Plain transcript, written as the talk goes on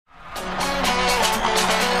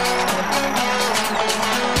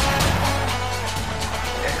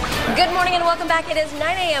Good morning and welcome back. It is 9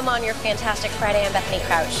 a.m. on your fantastic Friday. I'm Bethany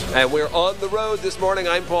Crouch. And we're on the road this morning.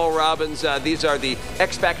 I'm Paul Robbins. These are the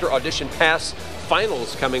X Factor Audition Pass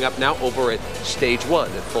finals coming up now over at Stage 1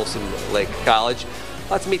 at Folsom Lake College.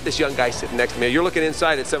 Let's meet this young guy sitting next to me. You're looking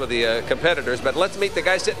inside at some of the competitors, but let's meet the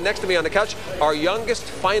guy sitting next to me on the couch, our youngest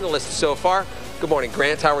finalist so far. Good morning,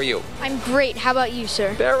 Grant. How are you? I'm great. How about you,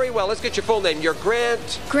 sir? Very well. Let's get your full name. You're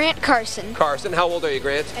Grant? Grant Carson. Carson. How old are you,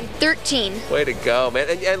 Grant? I'm 13. Way to go, man.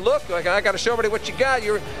 And look, I got to show everybody what you got.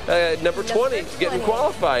 You're number 20, getting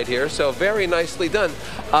qualified here, so very nicely done.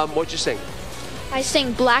 What'd you sing? I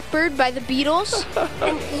sang Blackbird by the Beatles.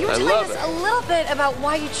 And you were telling us a little bit about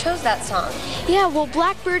why you chose that song. Yeah, well,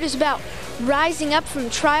 Blackbird is about rising up from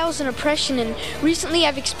trials and oppression, and recently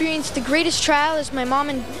I've experienced the greatest trial as my mom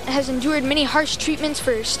has endured many harsh treatments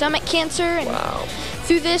for stomach cancer. And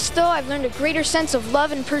through this, though, I've learned a greater sense of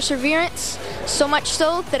love and perseverance, so much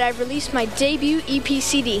so that I've released my debut EP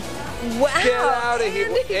CD. Wow! Get out of here!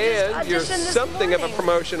 And you're something of a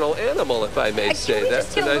promotional animal, if I may say.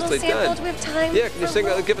 That's nicely done. Do we have time? Yeah, can you sing?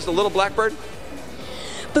 Give us a little Blackbird.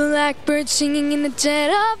 Blackbird singing in the dead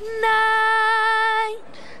of night.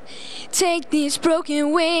 Take these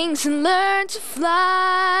broken wings and learn to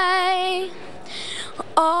fly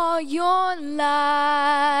all your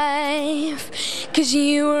life, 'cause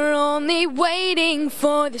you were only waiting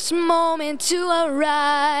for this moment to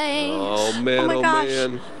arrive. Oh man, oh gosh.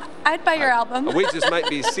 Man. I'd buy your album. We just might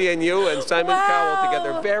be seeing you and Simon Cowell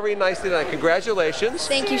together very nicely tonight. Congratulations.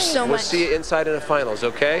 Thank you so much. We'll see you inside in the finals,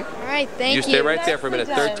 okay? All right, thank you. You stay right there for a minute.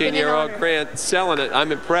 13-year-old Grant selling it.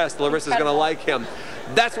 I'm impressed. Larissa's going to like him.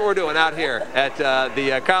 That's what we're doing out here at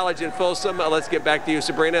the college in Folsom. Let's get back to you,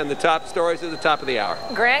 Sabrina, and the top stories at the top of the hour.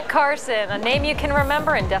 Grant Carson, a name you can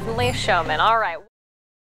remember and definitely a showman. All right.